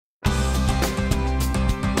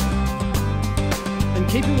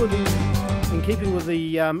In keeping with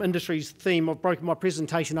the industry's theme, I've broken my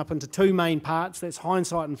presentation up into two main parts. That's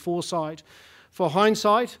hindsight and foresight. For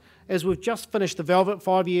hindsight, as we've just finished the Velvet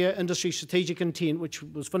 5-year industry strategic intent, which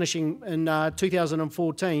was finishing in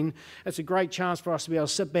 2014, it's a great chance for us to be able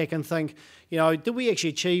to sit back and think, you know, did we actually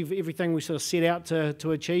achieve everything we sort of set out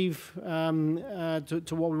to achieve, to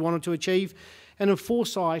what we wanted to achieve? And in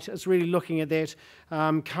foresight, it's really looking at that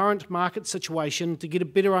current market situation to get a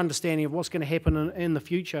better understanding of what's going to happen in the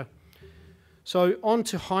future. So on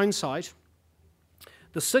to hindsight.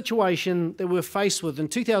 The situation that we're faced with in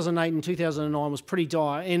 2008 and 2009 was pretty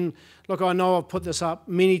dire. And look, I know I've put this up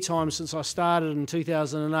many times since I started in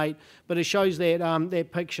 2008, but it shows that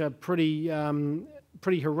that picture pretty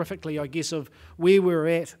horrifically, I guess, of where we're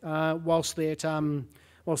at whilst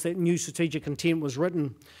that new strategic intent was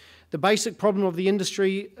written. The basic problem of the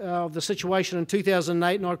industry, of the situation in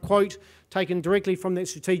 2008, and I quote, taken directly from that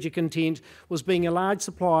strategic intent, was being a large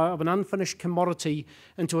supplier of an unfinished commodity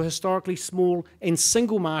into a historically small and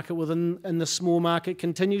single market within the small market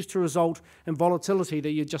continues to result in volatility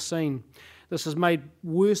that you've just seen. This is made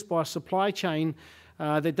worse by a supply chain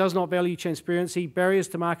that does not value transparency, barriers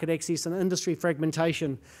to market access, and industry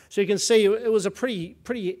fragmentation. So you can see it was a pretty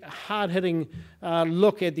hard-hitting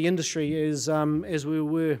look at the industry as we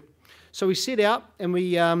were. So we set out and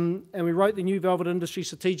we wrote the new Velvet Industry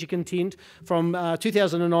Strategic Intent from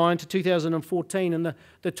 2009 to 2014, and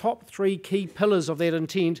the top three key pillars of that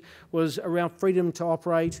intent was around freedom to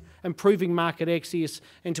operate, improving market access,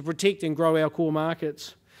 and to protect and grow our core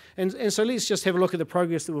markets. And so let's just have a look at the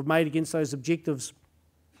progress that we've made against those objectives.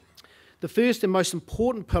 The first and most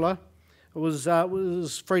important pillar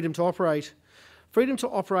was freedom to operate. Freedom to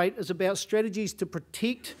operate is about strategies to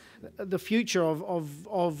protect the future of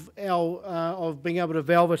being able to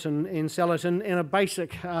velvet and sell it, and a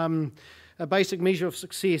basic measure of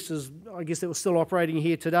success is, I guess, that we're still operating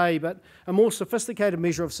here today, but a more sophisticated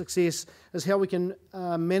measure of success is how we can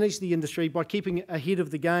manage the industry by keeping ahead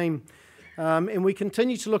of the game. And we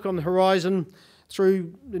continue to look on the horizon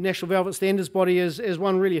through the National Velvet Standards Body as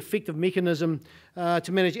one really effective mechanism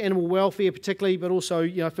to manage animal welfare particularly, but also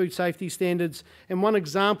food safety standards. And one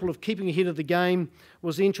example of keeping ahead of the game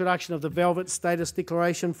was the introduction of the Velvet Status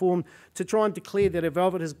Declaration form to try and declare that a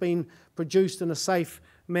velvet has been produced in a safe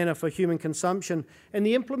manner for human consumption. And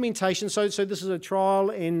the implementation, so this is a trial,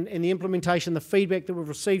 and the implementation, the feedback that we've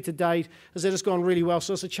received to date is that it's gone really well.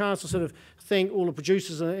 So it's a chance to sort of thank all the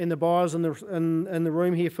producers and the buyers in the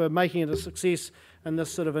room here for making it a success in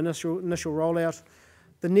this sort of initial rollout.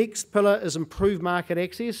 The next pillar is improved market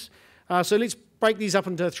access. So let's break these up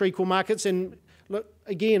into three core markets. And look,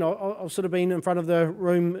 again, I've sort of been in front of the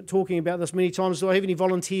room talking about this many times. Do I have any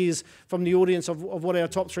volunteers from the audience of what our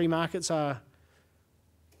top three markets are?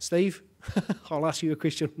 Steve? I'll ask you a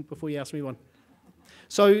question before you ask me one.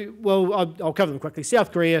 So, well, I'll cover them quickly.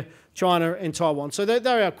 South Korea, China, and Taiwan. So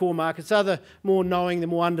they're our core markets. They're the more knowing, the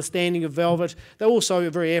more understanding of velvet. They're also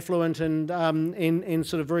very affluent and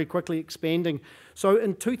sort of very quickly expanding. So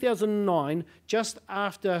in 2009, just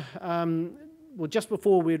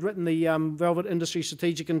before we had written the Velvet Industry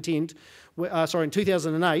Strategic Intent, in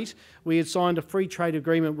 2008, we had signed a free trade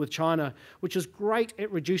agreement with China, which is great at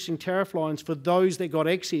reducing tariff lines for those that got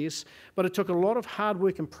access, but it took a lot of hard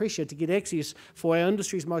work and pressure to get access for our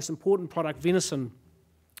industry's most important product, venison.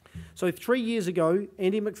 So 3 years ago,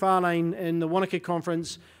 Andy McFarlane in the Wanaka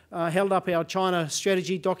conference held up our China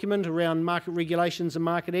strategy document around market regulations and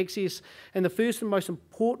market access, and the first and most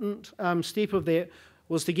important step of that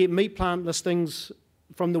was to get meat plant listings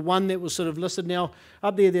from the one that was sort of listed. Now,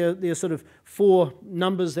 up there's sort of 4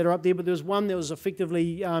 numbers that are up there, but there was one that was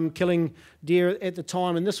effectively killing deer at the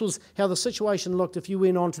time, and this was how the situation looked if you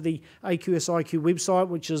went onto the AQSIQ website,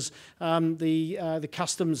 which is the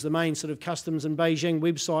customs, the main sort of customs in Beijing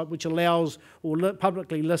website, which allows or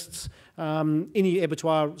publicly lists any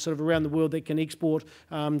abattoir sort of around the world that can export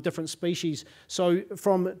different species. So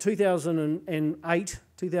from 2008,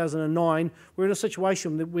 2009, we're in a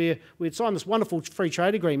situation that we had signed this wonderful free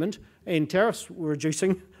trade agreement and tariffs were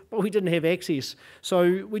reducing, but we didn't have access.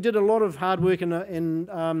 So we did a lot of hard work and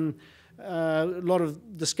a lot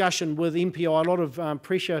of discussion with MPI, a lot of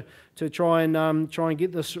pressure to try and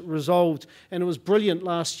get this resolved. And it was brilliant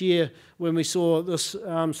last year when we saw this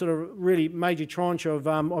sort of really major tranche of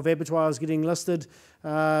abattoirs getting listed.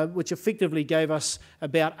 which effectively gave us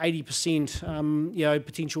about 80%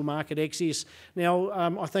 potential market access. Now,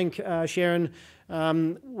 I think Sharon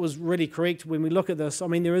was really correct when we look at this. I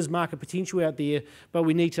mean, there is market potential out there, but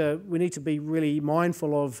we need to be really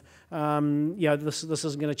mindful of this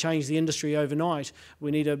isn't going to change the industry overnight.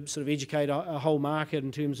 We need to sort of educate a whole market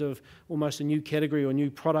in terms of almost a new category or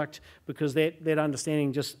new product, because that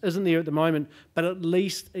understanding just isn't there at the moment. But at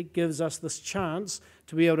least it gives us this chance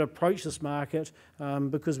to be able to approach this market,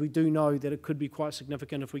 because we do know that it could be quite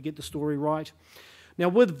significant if we get the story right. Now,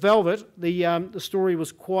 with Velvet, the story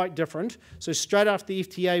was quite different. So straight after the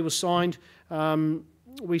FTA was signed,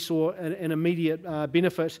 we saw an immediate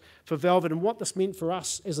benefit for Velvet. And what this meant for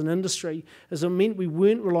us as an industry is it meant we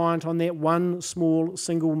weren't reliant on that one small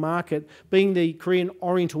single market, being the Korean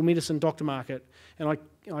Oriental medicine doctor market. And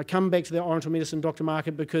I come back to the Oriental medicine doctor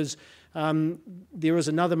market because there is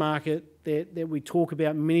another market that we talk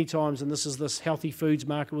about many times, and this is this healthy foods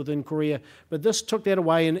market within Korea. But this took that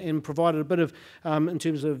away and provided a bit of, in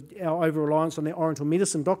terms of our over-reliance on the Oriental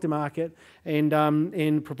medicine doctor market,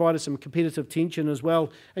 and provided some competitive tension as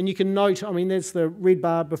well. And you can note, I mean, that's the red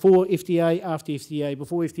bar before FTA, after FTA.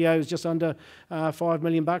 Before FTA was just under $5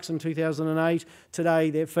 million in 2008. Today,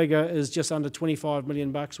 that figure is just under $25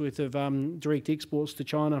 million worth of direct exports to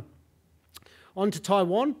China. On to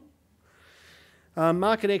Taiwan.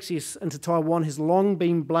 Market access into Taiwan has long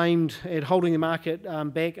been blamed at holding the market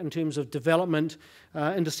back in terms of development.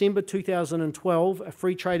 In December 2012, a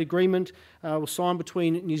free trade agreement was signed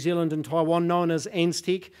between New Zealand and Taiwan, known as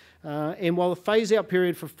ANZTEC. And while the phase-out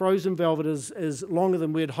period for frozen velvet is longer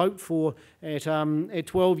than we had hoped for at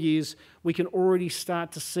 12 years, we can already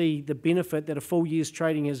start to see the benefit that a full year's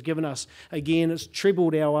trading has given us. Again, it's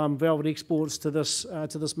trebled our velvet exports to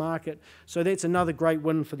this market. So that's another great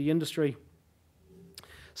win for the industry.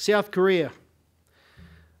 South Korea,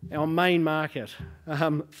 our main market.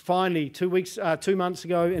 Finally, 2 months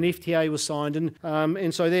ago, an FTA was signed,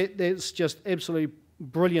 and so that's just absolutely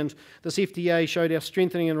brilliant. This FTA showed our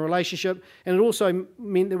strengthening in relationship, and it also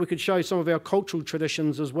meant that we could show some of our cultural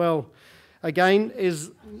traditions as well. Again, as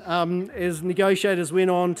negotiators went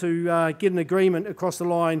on to get an agreement across the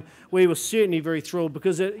line, we were certainly very thrilled,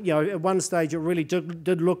 because at one stage it really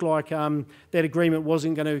did look like that agreement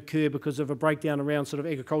wasn't going to occur because of a breakdown around sort of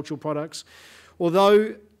agricultural products.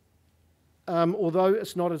 Although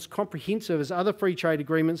it's not as comprehensive as other free trade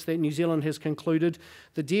agreements that New Zealand has concluded,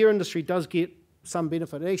 the deer industry does get some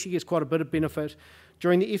benefit. It actually gets quite a bit of benefit.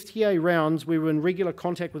 During the FTA rounds, we were in regular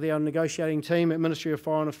contact with our negotiating team at Ministry of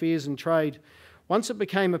Foreign Affairs and Trade. Once it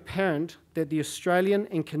became apparent that the Australian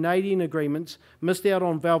and Canadian agreements missed out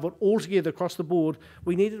on velvet altogether across the board,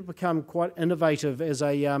 we needed to become quite innovative as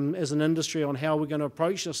an industry on how we're going to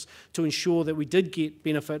approach this to ensure that we did get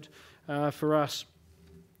benefit for us,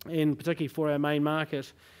 and particularly for our main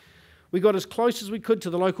market. We got as close as we could to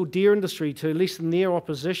the local deer industry to lessen their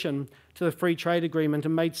opposition to the free trade agreement,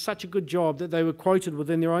 and made such a good job that they were quoted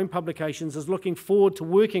within their own publications as looking forward to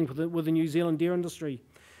working with the New Zealand deer industry.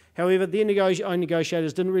 However, their own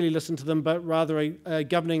negotiators didn't really listen to them, but rather a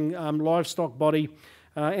governing livestock body,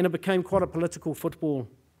 and it became quite a political football.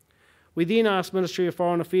 We then asked Ministry of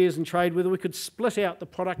Foreign Affairs and Trade whether we could split out the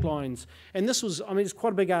product lines. And this was, it's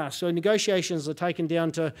quite a big ask. So negotiations are taken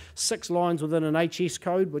down to 6 lines within an HS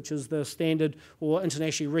code, which is the standard or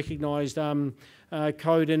internationally recognised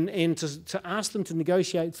code. And to ask them to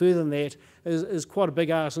negotiate further than that is quite a big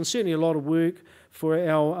ask, and certainly a lot of work for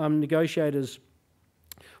our negotiators.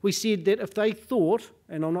 We said that if they thought,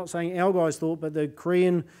 and I'm not saying our guys thought, but the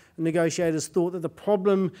Korean negotiators thought that the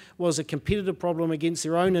problem was a competitive problem against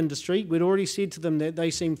their own industry, we'd already said to them that they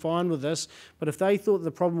seemed fine with this, but if they thought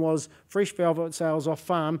the problem was fresh velvet sales off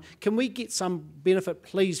farm, can we get some benefit,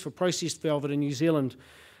 please, for processed velvet in New Zealand?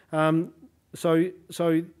 So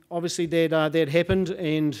obviously that happened,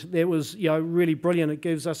 and that was really brilliant. It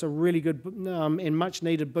gives us a really good and much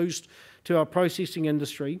needed boost to our processing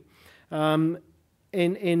industry.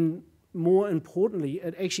 And more importantly,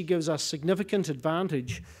 it actually gives us significant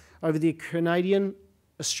advantage over the Canadian,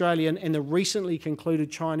 Australian, and the recently concluded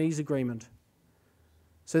Chinese agreement.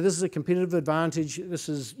 So this is a competitive advantage. This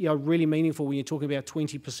is really meaningful when you're talking about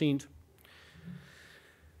 20%.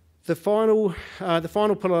 The final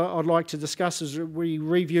pillar I'd like to discuss as we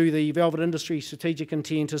review the velvet industry strategic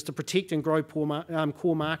intent is to protect and grow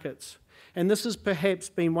core markets. And this has perhaps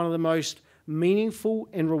been one of the most meaningful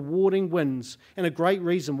and rewarding wins, and a great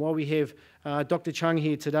reason why we have Dr. Chung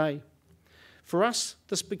here today. For us,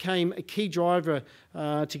 this became a key driver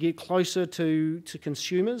to get closer to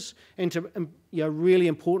consumers and to really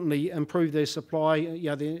importantly improve their supply,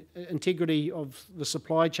 the integrity of the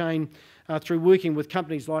supply chain through working with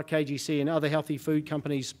companies like KGC and other healthy food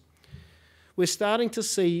companies. We're starting to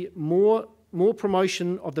see more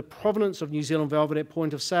promotion of the provenance of New Zealand velvet at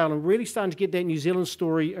point of sale and really starting to get that New Zealand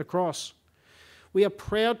story across. We are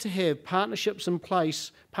proud to have partnerships in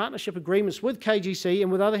place, partnership agreements with KGC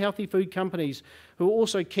and with other healthy food companies who are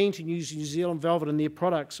also keen to use New Zealand velvet in their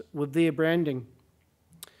products with their branding.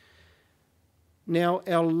 Now,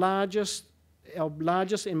 our largest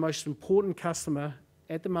and most important customer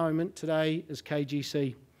at the moment today is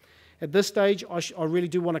KGC. At this stage, I really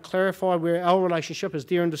do want to clarify where our relationship as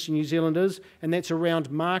Dairy Industry New Zealand is, and that's around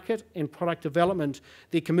market and product development.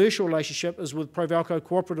 Their commercial relationship is with Provalco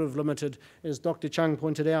Cooperative Limited, as Dr. Chung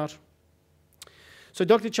pointed out. So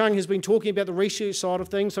Dr. Chung has been talking about the research side of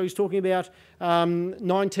things. So he's talking about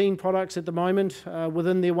 19 products at the moment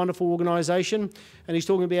within their wonderful organisation, and he's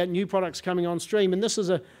talking about new products coming on stream. And this is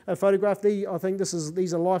a photograph. I think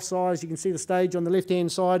these are life-size. You can see the stage on the left-hand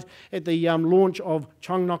side at the launch of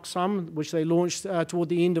Chung Nok Sam, which they launched toward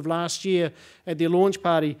the end of last year at their launch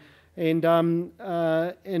party. And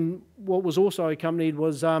what was also accompanied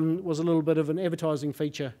was a little bit of an advertising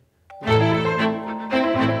feature.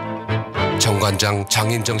 정관장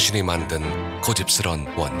장인정신이 만든 고집스러운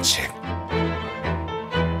원칙.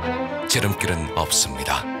 지름길은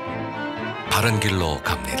없습니다. 바른 길로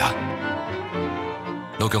갑니다.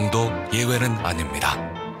 녹용도 예외는 아닙니다.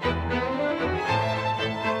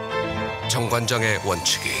 정관장의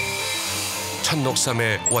원칙이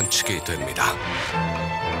천녹삼의 원칙이 됩니다.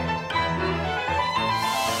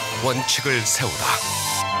 원칙을 세우다.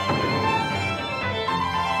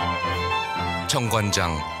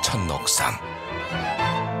 정관장 천녹삼.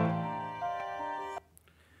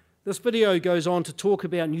 This video goes on to talk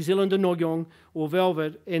about New Zealander Nogyong or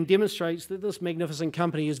velvet and demonstrates that this magnificent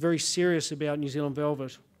company is very serious about New Zealand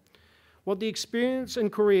velvet. What the experience in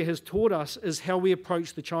Korea has taught us is how we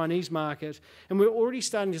approach the Chinese market, and we're already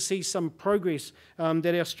starting to see some progress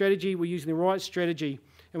that our strategy, we're using the right strategy,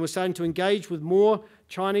 and we're starting to engage with more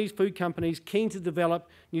Chinese food companies keen to develop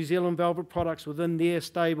New Zealand velvet products within their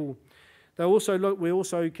stable. We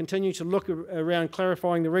also continue to look around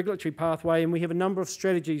clarifying the regulatory pathway, and we have a number of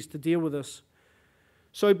strategies to deal with this.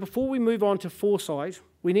 So before we move on to foresight,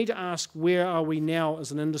 we need to ask, where are we now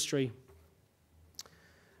as an industry?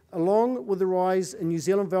 Along with the rise in New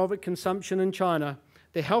Zealand velvet consumption in China,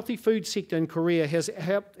 the healthy food sector in Korea has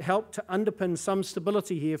helped to underpin some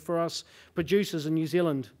stability here for us producers in New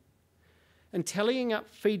Zealand. And tallying up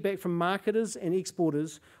feedback from marketers and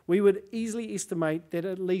exporters, we would easily estimate that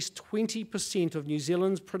at least 20% of New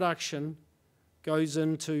Zealand's production goes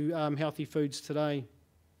into healthy foods today.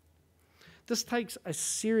 This takes a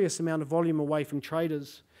serious amount of volume away from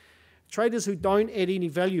traders who don't add any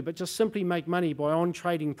value but just simply make money by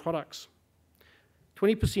on-trading products.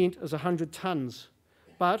 20% is 100 tonnes,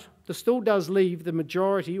 but this still does leave the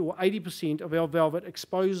majority, or 80% of our velvet,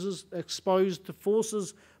 exposed to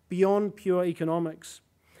forces beyond pure economics.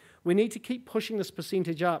 We need to keep pushing this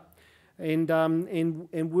percentage up and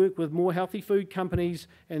work with more healthy food companies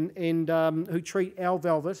and who treat our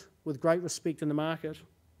velvet with great respect in the market.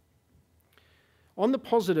 On the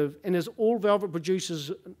positive, and as all velvet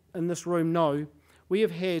producers in this room know, we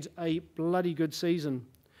have had a bloody good season.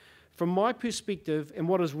 From my perspective, and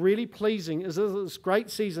what is really pleasing is that this great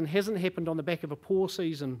season hasn't happened on the back of a poor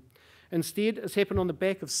season. Instead, it's happened on the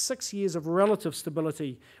back of 6 years of relative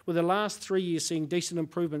stability, with the last 3 years seeing decent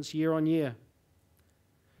improvements year on year.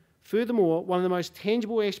 Furthermore, one of the most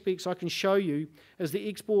tangible aspects I can show you is the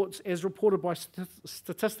exports as reported by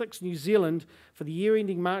Statistics New Zealand for the year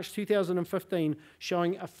ending March 2015,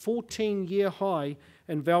 showing a 14-year high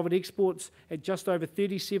in velvet exports at just over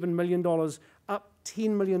 $37 million, up $10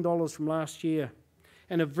 million from last year,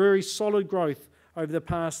 and a very solid growth over the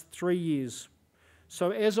past 3 years.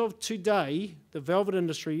 So as of today, the velvet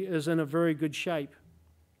industry is in a very good shape.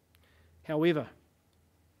 However,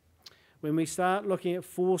 when we start looking at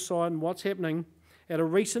foresight and what's happening, at a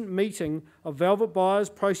recent meeting of velvet buyers,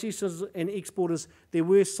 processors and exporters, there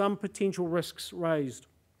were some potential risks raised.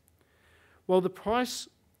 While the price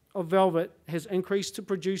of velvet has increased to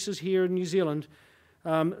producers here in New Zealand,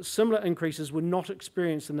 similar increases were not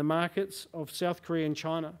experienced in the markets of South Korea and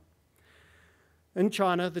China. In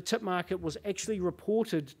China, the tip market was actually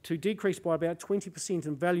reported to decrease by about 20%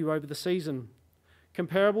 in value over the season.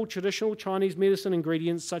 Comparable traditional Chinese medicine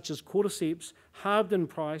ingredients such as cordyceps halved in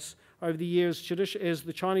price over the years as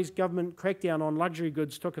the Chinese government crackdown on luxury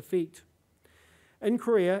goods took effect. In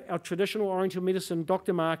Korea, our traditional oriental medicine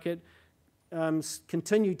doctor market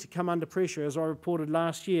continued to come under pressure, as I reported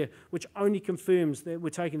last year, which only confirms that we're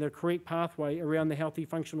taking the correct pathway around the healthy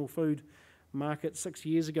functional food market 6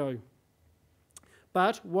 years ago.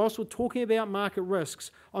 But whilst we're talking about market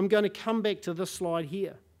risks, I'm going to come back to this slide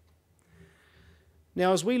here.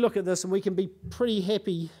 Now, as we look at this, and we can be pretty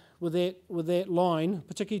happy with that line,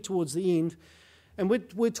 particularly towards the end, and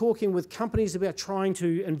we're talking with companies about trying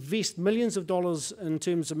to invest millions of dollars in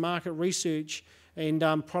terms of market research and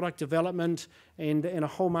product development and a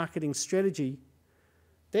whole marketing strategy.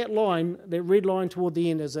 That line, that red line toward the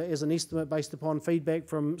end as an estimate based upon feedback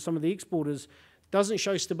from some of the exporters, doesn't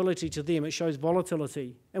show stability to them, it shows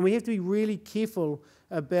volatility. And we have to be really careful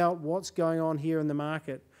about what's going on here in the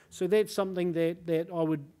market. So that's something that I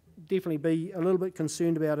would definitely be a little bit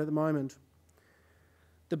concerned about at the moment.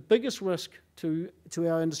 The biggest risk to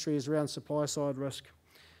our industry is around supply side risk.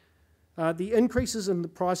 The increases in the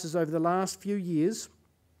prices over the last few years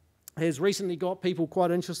has recently got people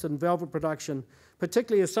quite interested in velvet production,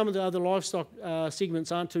 particularly as some of the other livestock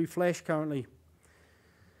segments aren't too flash currently.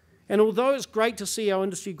 And although it's great to see our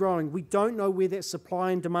industry growing, we don't know where that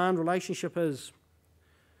supply and demand relationship is.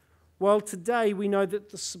 While today we know that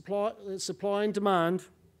the supply and demand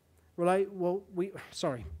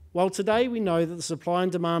While today we know that the supply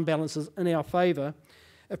and demand balance is in our favour,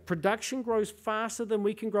 if production grows faster than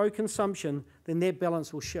we can grow consumption, then that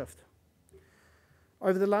balance will shift.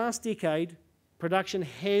 Over the last decade, production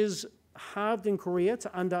has halved in Korea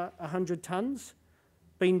to under 100 tonnes,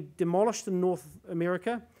 been demolished in North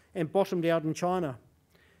America, and bottomed out in China.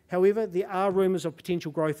 However, there are rumours of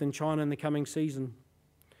potential growth in China in the coming season.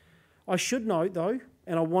 I should note, though,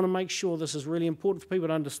 and I want to make sure this is really important for people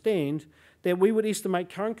to understand, that we would estimate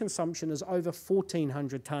current consumption as over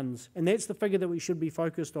 1,400 tonnes, and that's the figure that we should be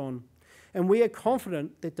focused on. And we are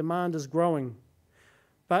confident that demand is growing,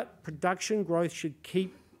 but production growth should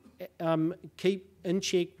keep in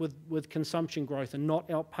check with consumption growth and not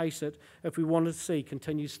outpace it if we want to see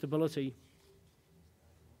continued stability.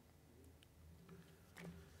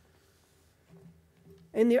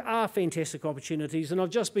 And there are fantastic opportunities, and I've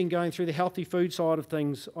just been going through the healthy food side of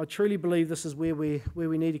things. I truly believe this is where we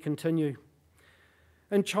need to continue.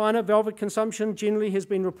 In China, velvet consumption generally has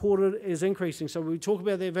been reported as increasing. So we talk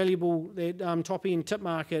about that top-end tip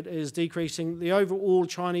market is decreasing. The overall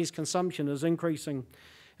Chinese consumption is increasing.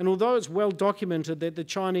 And although it's well documented that the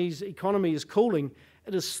Chinese economy is cooling,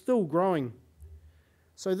 it is still growing.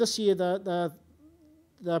 So this year,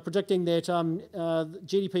 they're predicting that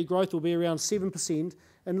GDP growth will be around 7%,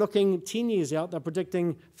 and looking 10 years out, they're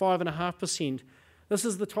predicting 5.5%. This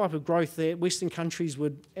is the type of growth that Western countries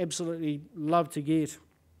would absolutely love to get.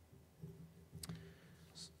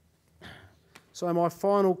 So my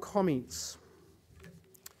final comments.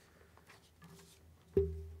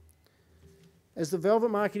 As the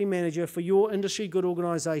Velvet Marketing Manager for your industry good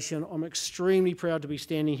organisation, I'm extremely proud to be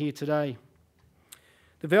standing here today.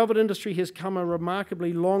 The velvet industry has come a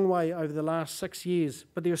remarkably long way over the last 6 years,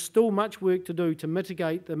 but there is still much work to do to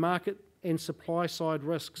mitigate the market and supply side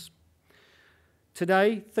risks.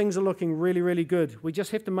 Today, things are looking really, really good. We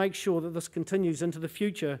just have to make sure that this continues into the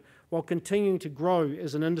future while continuing to grow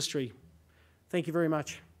as an industry. Thank you very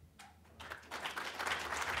much.